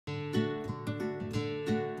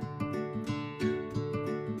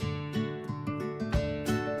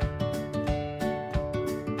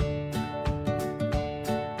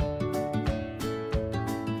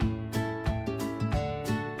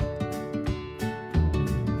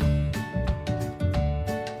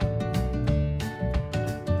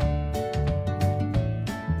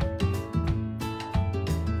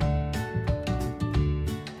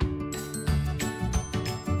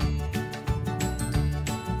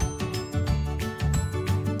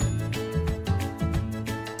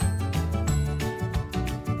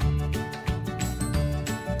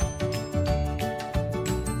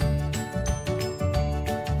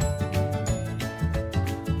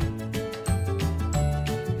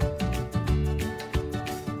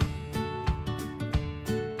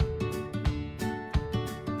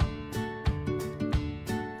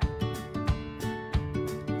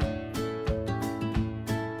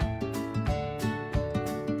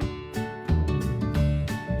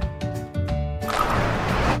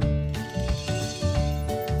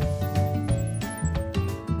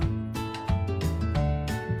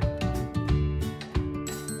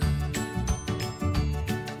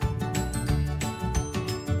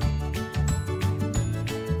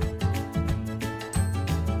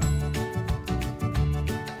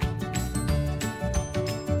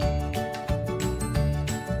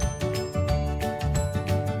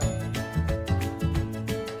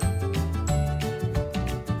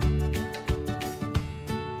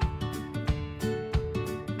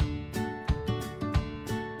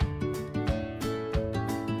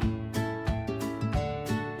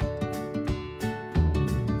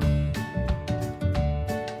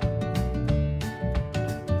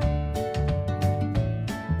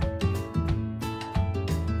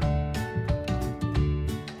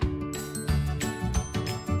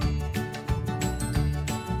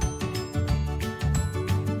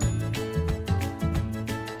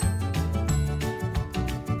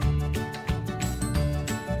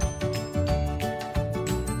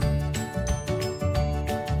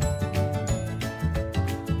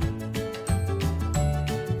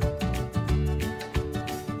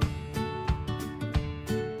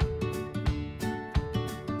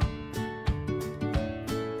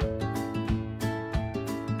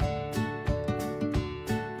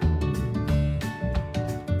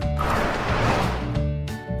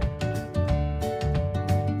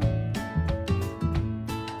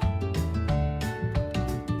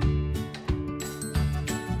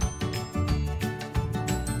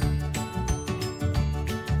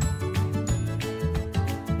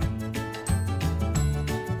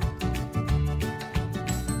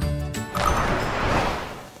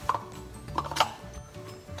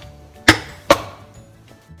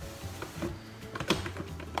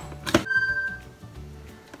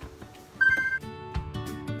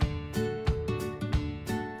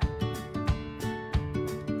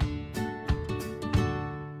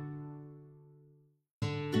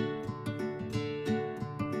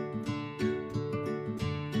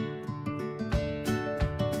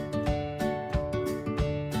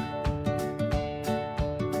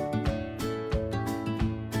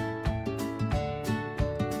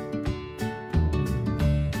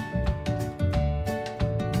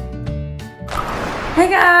Hey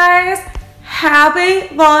guys, happy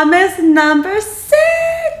vlogmas number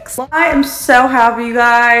 6. I am so happy, you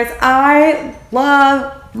guys. I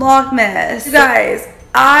love vlogmas. You guys,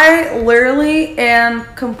 I literally am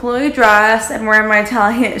completely dressed and wearing my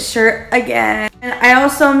Italian shirt again. And I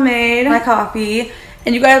also made my coffee.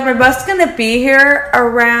 And you guys, my bus is gonna be here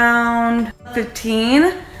around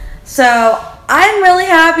 15. So I'm really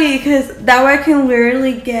happy because that way I can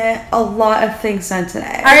literally get a lot of things done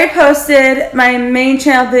today. I already posted my main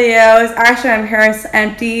channel videos. Actually, I'm here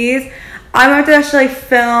empties. I'm going to actually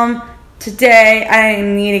film today. I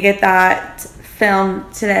need to get that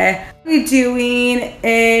filmed today. I'm doing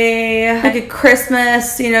a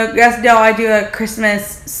Christmas, you guys know I do a Christmas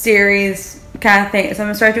series kind of thing. So I'm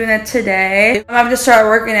gonna start doing that today. I'm gonna have to start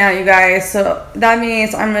working out, you guys. So that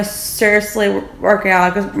means I'm gonna seriously working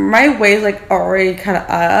out because my weight's like already kind of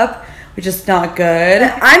up, which is not good.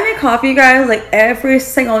 I make coffee, you guys, like every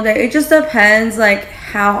single day. It just depends like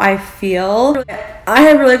how I feel. I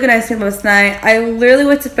had really good night's sleep last night. I literally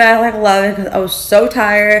went to bed at like 11 because I was so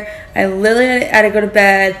tired. I literally had to go to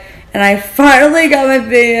bed, and I finally got my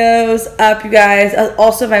videos up, you guys.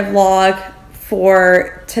 Also my vlog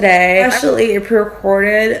for today. Actually, it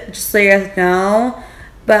pre-recorded, just so you guys know,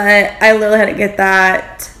 but I literally had to get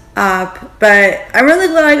that up. But I'm really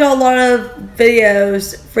glad I got a lot of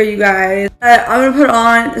videos for you guys. I'm gonna put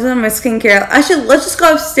on, this is my skincare. Actually, let's just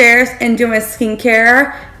go upstairs and do my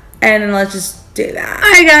skincare, and then let's just do that.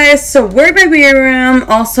 Alright guys, so we're in my beauty room,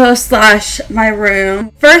 also slash my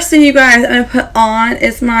room. First thing, you guys, I'm gonna put on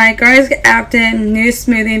is my Guys Get Active New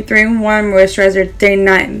Smoothing 3-in-1 Moisturizer Day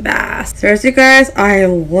Night Bath. Seriously guys, I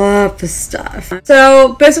love this stuff.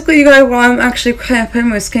 So basically, you guys, while I'm actually putting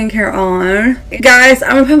my skincare on, guys,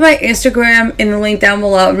 I'm gonna put my Instagram in the link down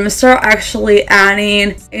below. I'm gonna start actually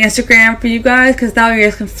adding Instagram for you guys, because that way you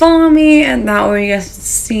guys can follow me, and that way you guys can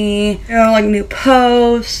see, like new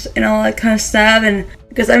posts and all that kind of stuff. And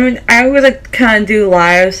because I always like kind of do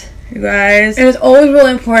lives, you guys, and it's always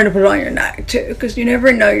really important to put it on your neck too, because you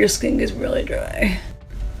never know your skin gets really dry.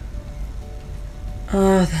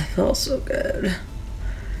 Oh, that feels so good,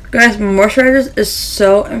 guys. Moisturizers is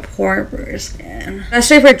so important for your skin,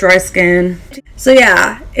 especially for dry skin. So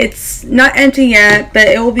yeah, it's not empty yet, but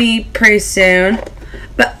it will be pretty soon.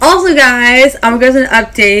 But also guys, I'm gonna give an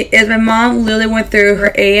update. Is my mom literally went through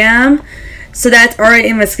her AM, so that's already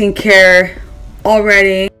in my skincare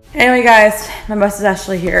already. Anyway guys, my bus is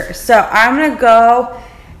actually here, so I'm gonna go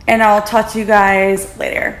and I'll talk to you guys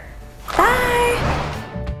later. Bye.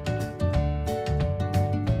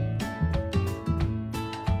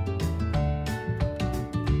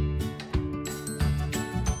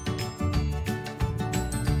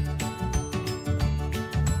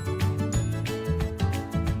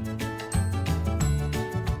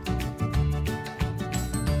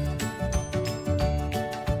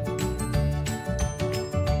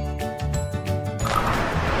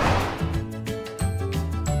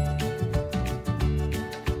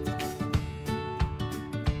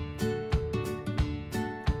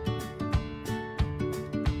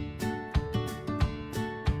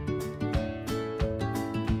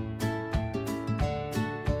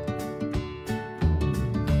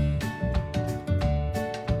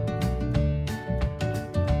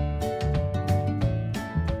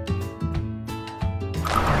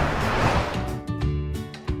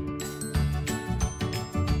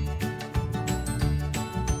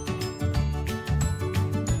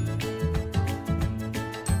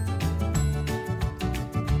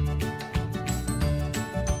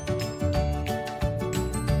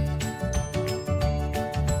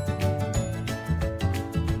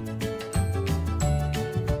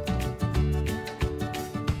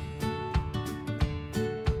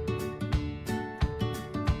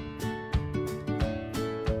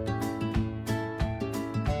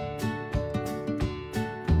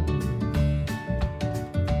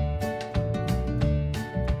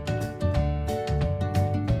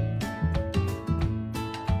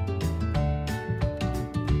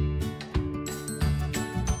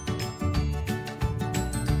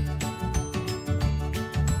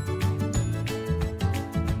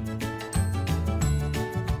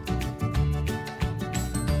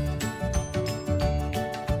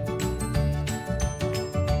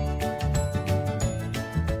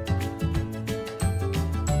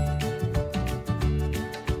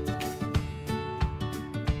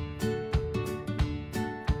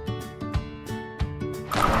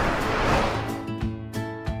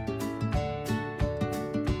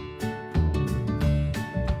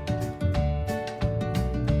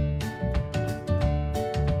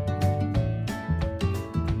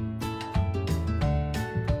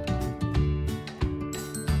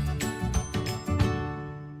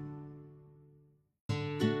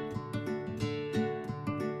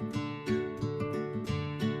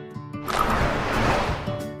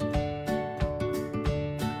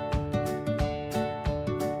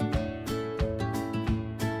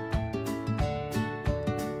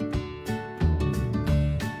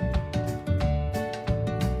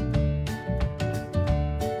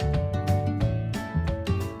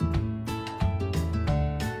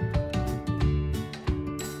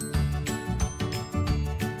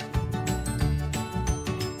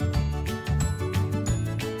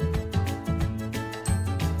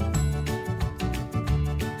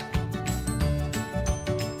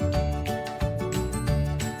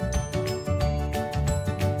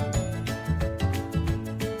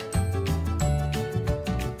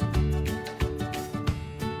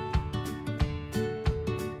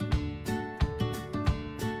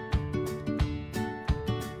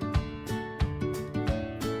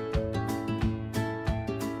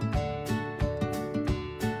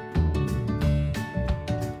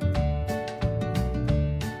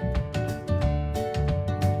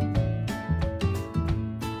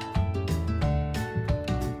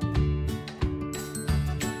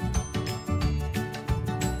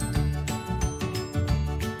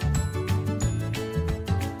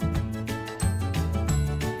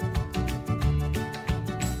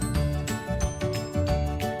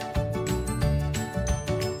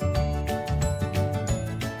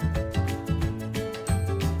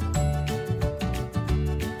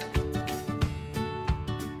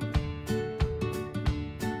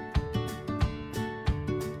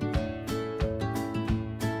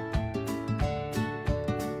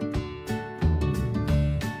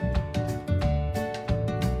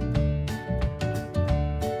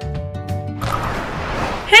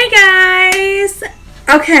 Hey guys!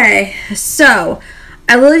 Okay, so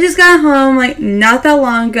I literally just got home like not that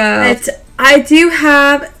long ago. I do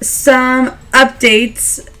have some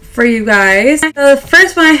updates for you guys. So the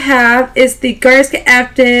first one I have is the Garnish Get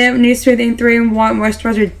Active New Smoothing 3-in-1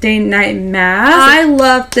 Moisturizer Day Night Mask. I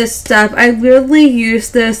love this stuff. I literally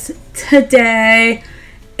used this today.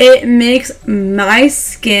 It makes my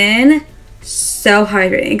skin so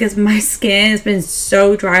hydrating because my skin has been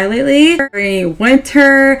so dry lately during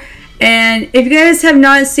winter. And if you guys have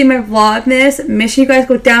not seen my vlogmas, make sure you guys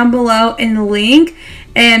go down below in the link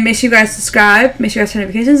and make sure you guys subscribe. Make sure you guys turn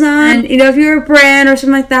notifications on. And you know, if you're a brand or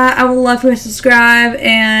something like that, I would love for you to subscribe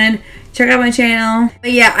and check out my channel.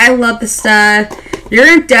 But yeah, I love this stuff. You're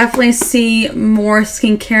gonna definitely see more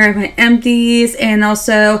skincare in my empties, and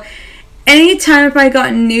also anytime if I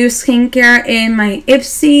got new skincare in my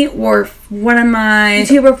Ipsy, or one of my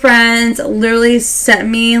YouTuber friends literally sent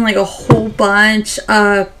me like a whole bunch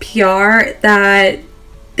of PR that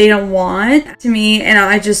they don't want to me, and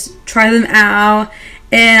I just try them out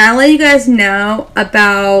and I let you guys know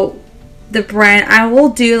about the brand. I will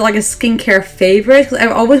do like a skincare favorites because I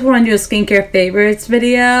always want to do a skincare favorites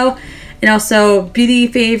video, and also beauty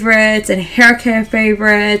favorites and hair care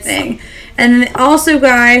favorites. And then also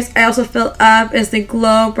guys, I also filled up is the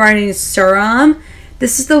Glow Brightening Serum.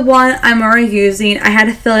 This is the one I'm already using. I had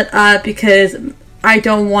to fill it up because I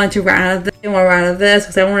don't want to run out of this. I don't want to run out of this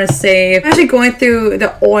because I want to save. I'm actually going through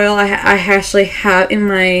the oil I actually have in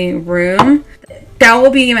my room. That will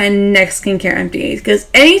be my next skincare empty, because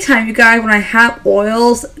anytime you guys, when I have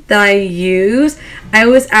oils that I use, I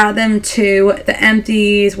always add them to the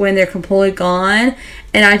empties when they're completely gone,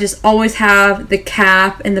 and I just always have the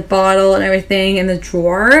cap and the bottle and everything in the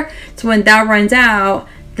drawer. So when that runs out,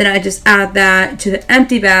 then I just add that to the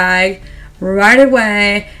empty bag right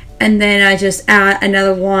away, and then I just add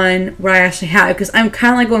another one where I actually have, because I'm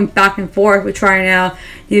kind of like going back and forth with trying out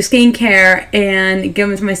new skincare and give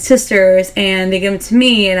them to my sisters, and they give them to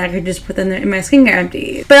me, and I could just put them in my skincare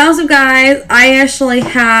empties. But also guys, I actually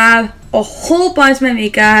have a whole bunch of my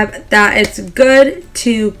makeup that it's good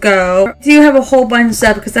to go. I do have a whole bunch of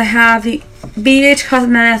stuff because I have the BH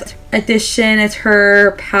Cosmetics edition. It's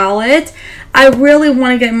her palette. I really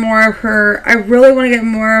want to get more of her. I really want to get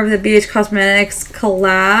more of the BH Cosmetics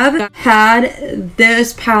collab. I've had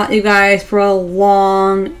this palette, you guys, for a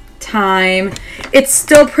long time. It's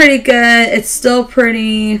still pretty good. It's still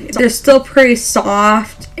pretty. They're still pretty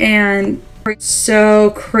soft and so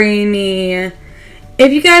creamy.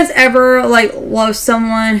 If you guys ever like love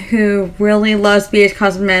someone who really loves BH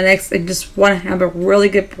Cosmetics and just want to have a really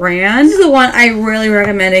good brand, this is the one I really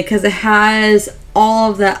recommend it because it has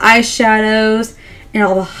all of the eyeshadows and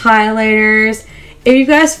all the highlighters. If you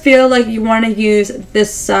guys feel like you want to use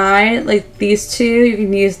this side, like these two, you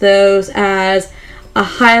can use those as a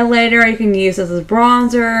highlighter, you can use this as a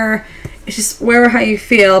bronzer. It's just wherever how you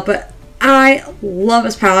feel, but I love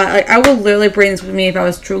this palette. Like, I would literally bring this with me if I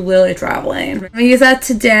was literally traveling. I'm gonna use that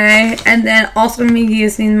today, and then also gonna be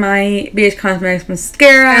using my BH Cosmetics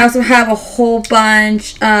mascara. I also have a whole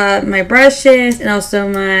bunch of my brushes and also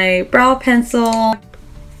my brow pencil.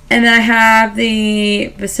 And then I have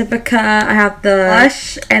the Pacifica, I have the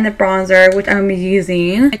blush and the bronzer, which I'm gonna be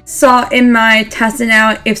using. I saw in my testing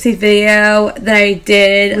out Ipsy video that I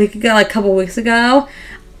did like a couple weeks ago.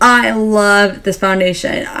 I love this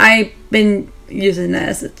foundation. I've been using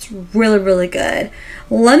this. It's really, really good.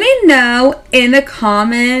 Let me know in the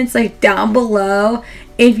comments, like down below,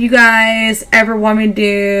 if you guys ever want me to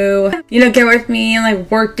do, you know, get with me and like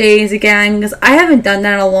work days again, because I haven't done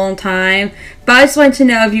that in a long time. But I just want to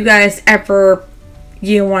know if you guys ever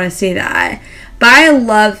want to see that. But I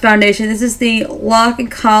love foundation. This is the Lock and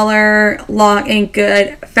Color Lock and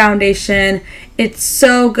Good foundation. It's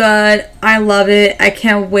so good. I love it. I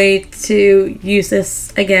can't wait to use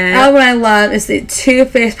this again. What I love is the Too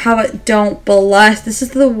Faced palette Don't Blush. This is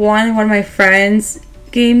the one of my friends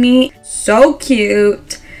gave me. So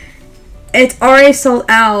cute. It's already sold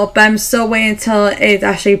out, but I'm still waiting until it's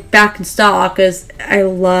actually back in stock because I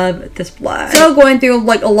love this blush. Still going through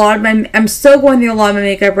like I'm still going through a lot of my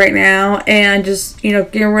makeup right now, and just, you know,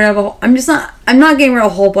 getting rid of I'm not getting rid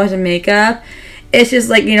of a whole bunch of makeup. It's just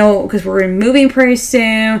like, you know, because we're moving pretty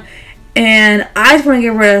soon, and I just want to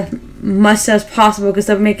get rid of much as possible because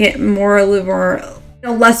that'll make it a little more, you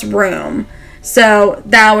know, less room. So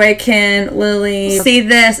that way I can literally see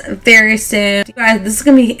this very soon. You guys, this is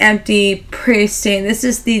going to be empty pretty soon. This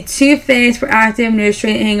is the Too Faced for Active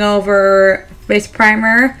Nutrient Hangover Face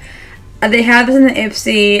Primer. They have this in the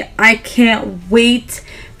Ipsy. I can't wait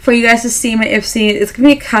for you guys to see my Ipsy. It's going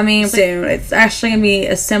to be coming soon. It's actually going to be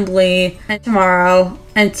assembly tomorrow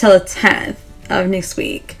until the 10th of next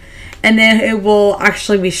week. And then it will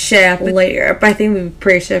actually be shipped later. But I think we'll be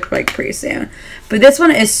pre-shipped like pretty soon. But this one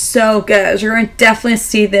is so good. So you're going to definitely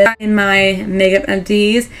see this in my makeup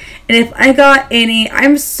empties. And if I got any,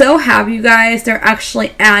 I'm so happy, you guys. They're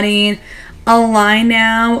actually adding a line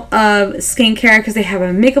now of skincare because they have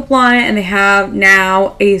a makeup line and they have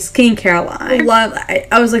now a skincare line.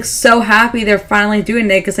 I was like so happy they're finally doing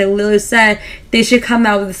it because I literally said they should come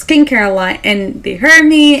out with a skincare line and they heard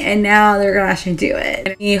me and now they're gonna actually do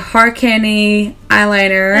it. The Hard Candy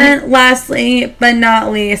eyeliner. And lastly but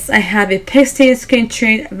not least, I have a Pixie Skin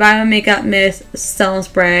Treat Vitamin Makeup Mist Stone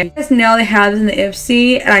Spray. You guys know they have this in the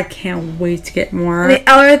Ipsy and I can't wait to get more. The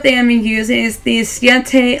other thing I'm using is the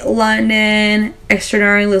Ciente London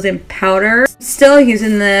Extraordinary Losing Powder. I'm still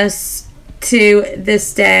using this to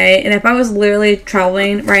this day, and if I was literally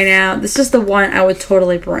traveling right now, this is the one I would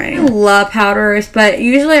totally bring. I love powders, but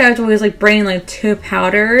usually I would always like bring like 2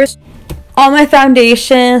 powders. All my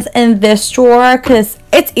foundations in this drawer because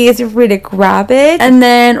it's easy for me to grab it, and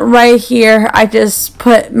then right here I just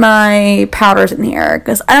put my powders in here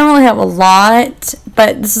because I don't really have a lot,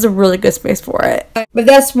 but this is a really good space for it. But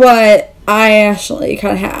that's what I actually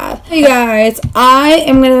kind of have. Hey guys, I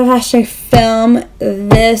am going to actually film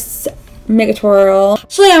this makeup tutorial.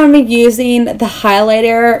 Actually, I'm going to be using the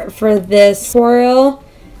highlighter for this tutorial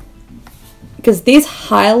because these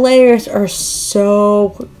highlighters are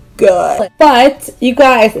so good. But you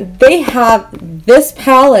guys, they have this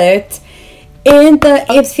palette in the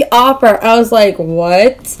Ipsy offer. I was like,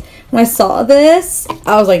 what? When I saw this,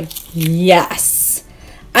 I was like, yes.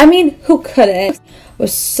 I mean, who couldn't? I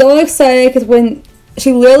was so excited because when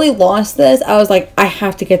she literally launched this, I was like, I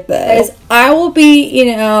have to get this. I will be, you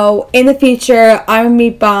know, in the future, I'm going to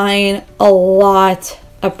be buying a lot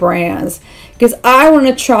of brands because I want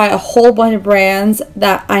to try a whole bunch of brands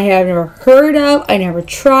that I have never heard of, I never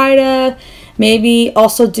tried of. Maybe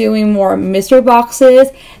also doing more mystery boxes.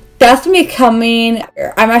 That's going to be coming.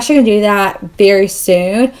 I'm actually going to do that very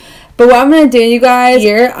soon. But what I'm going to do, you guys,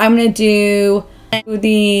 here, I'm going to do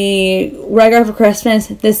the regular for Christmas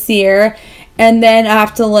this year. And then I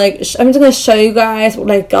have to like, I'm just going to show you guys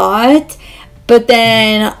what I got. But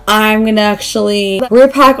then I'm going to actually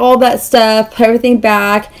repack all that stuff, put everything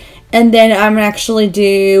back. And then I'm going to actually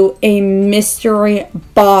do a mystery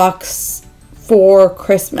box for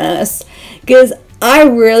Christmas. Because I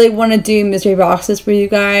really want to do mystery boxes for you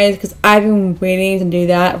guys. Because I've been waiting to do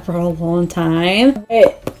that for a long time.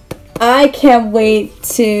 I can't wait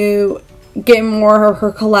to get more of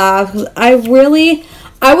her collabs. Because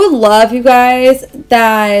I would love, you guys,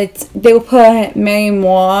 that they would put Mary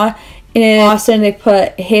Moore in Austin. They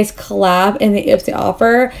put his collab in the Ipsy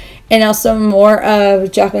offer. And also more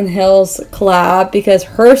of Jaclyn Hill's collab because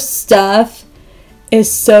her stuff is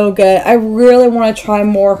so good. I really want to try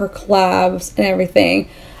more of her collabs and everything.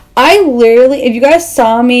 I literally, if you guys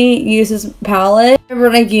saw me use this palette, I'm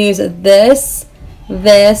going to use this, and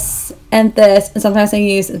this. And sometimes I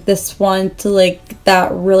use this one to like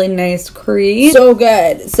that really nice crease. So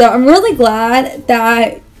good. So I'm really glad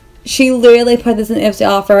that she literally put this in the Ipsy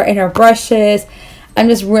offer and her brushes. I'm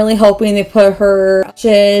just really hoping they put her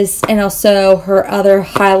brushes and also her other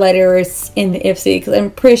highlighters in the Ipsy because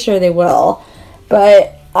I'm pretty sure they will.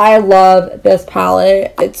 But I love this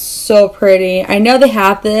palette. It's so pretty. I know they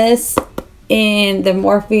have this in the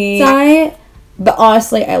Morphe side, but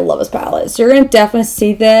honestly, I love this palette. So you're going to definitely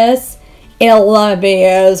see this in a lot of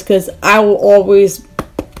videos because I will always,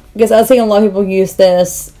 because I've seen a lot of people use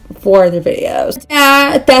this for their videos.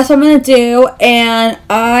 Yeah, that's what I'm going to do. And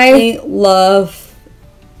I love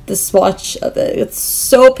the swatch of it. It's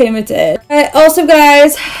so pigmented. Also,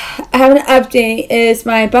 guys, I have an update. Is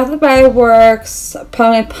my Bath & Body Works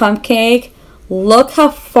pump cake. Look how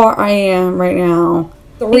far I am right now.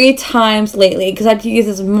 3 times lately because I have to use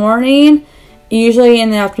this morning, usually in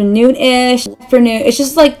the afternoon-ish. It's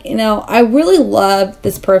just like, you know, I really love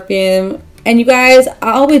this perfume. And you guys,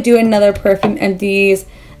 I'll be doing another perfume empties,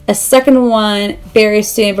 a second one very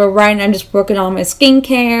soon. But right now I'm just working on my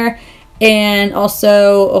skincare. And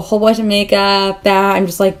also a whole bunch of makeup that I'm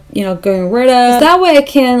just like, you know, getting rid of. So that way I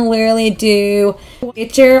can literally do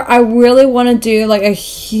nature. I really want to do like a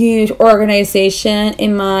huge organization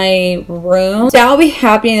in my room. So I'll be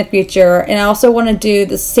happy in the future. And I also want to do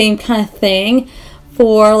the same kind of thing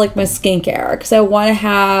for like my skincare. Because I want to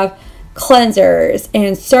have cleansers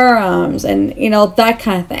and serums and, you know, that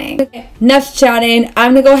kind of thing. Okay, enough chatting.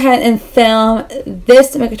 I'm going to go ahead and film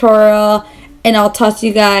this makeup tutorial. And I'll talk to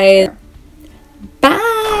you guys.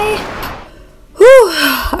 Bye! Whew!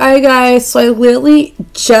 Alright guys, so I literally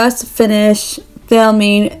just finished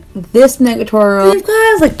filming this makeup tutorial. You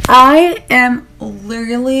guys, like, I am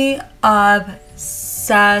literally obsessed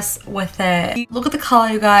obsessed with it. Look at the color,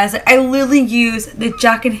 you guys. I literally use the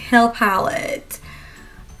Jack and Hill palette.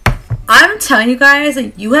 I'm telling you guys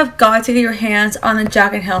that you have got to get your hands on the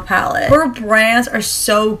Jack and Hill palette. Her brands are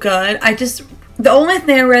so good. The only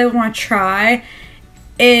thing I really want to try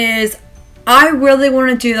is I really want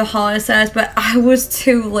to do the holiday sets, but I was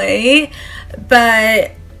too late.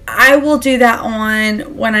 But I will do that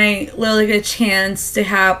one when I literally get a chance to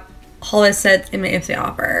have holiday sets in my Ipsy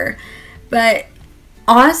offer. But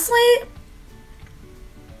honestly,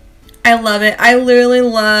 I love it. I literally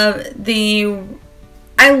love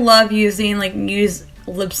using used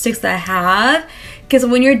lipsticks that I have, because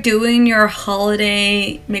when you're doing your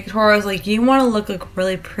holiday makeup tutorials, you want to look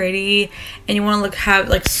really pretty, and you want to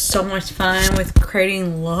have so much fun with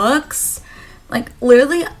creating looks.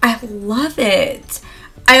 Literally, I love it.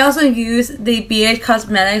 I also use the BH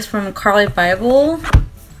Cosmetics from Carly Bible.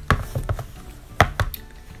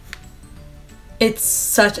 It's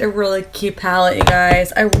such a really cute palette, you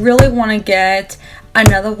guys. I really want to get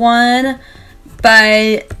another one,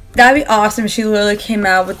 but that'd be awesome if she literally came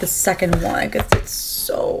out with the second one, because it's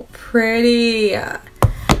so pretty. But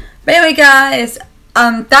anyway, guys,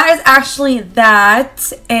 that is actually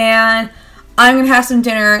that, and I'm gonna have some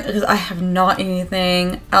dinner because I have not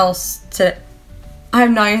anything else today.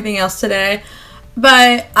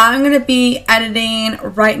 But I'm gonna be editing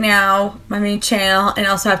right now my main channel, and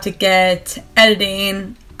also have to get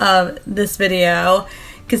editing of this video,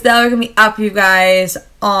 because that will be up for you guys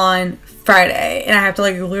on Friday, and I have to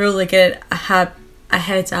literally get a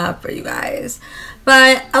heads up for you guys.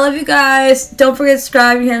 But I love you guys. Don't forget to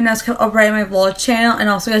subscribe if you haven't subscribed already to my vlog channel, and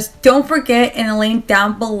also guys, don't forget in the link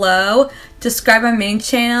down below to subscribe my main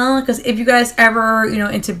channel, because if you guys ever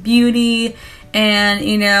into beauty and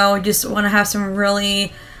just want to have some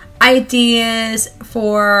really ideas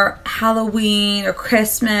for Halloween or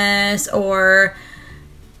Christmas, or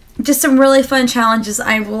just some really fun challenges,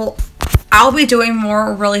 I'll be doing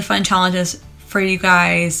more really fun challenges for you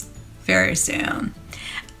guys very soon.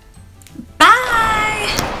 Bye!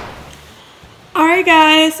 Alright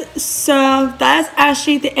guys, so that's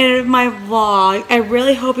actually the end of my vlog. I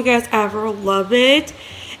really hope you guys ever love it.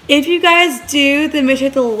 If you guys do, then make sure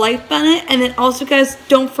to hit the like button, and then also guys,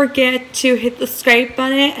 don't forget to hit the subscribe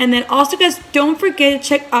button, and then also guys, don't forget to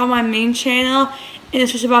check out my main channel in the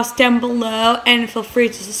description box down below, and feel free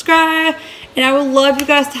to subscribe. And I would love you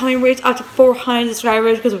guys to help me reach out to 400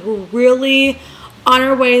 subscribers, because we're really on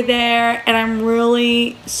our way there, and I'm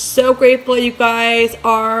really so grateful you guys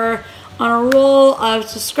are on a roll of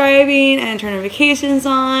subscribing and turning notifications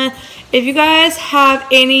on. If you guys have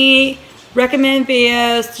any recommend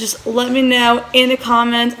videos, just let me know in the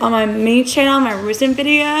comments on my main channel, my recent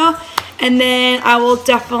video, and then I will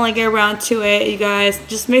definitely get around to it, you guys.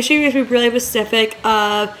 Just make sure you guys be really specific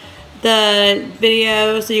of the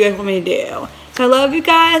videos that you guys want me to do. So I love you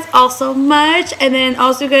guys all so much, and then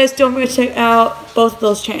also guys, don't forget to check out both of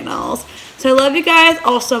those channels. So I love you guys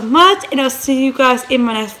all so much, and I'll see you guys in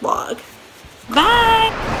my next vlog.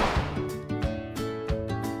 Bye!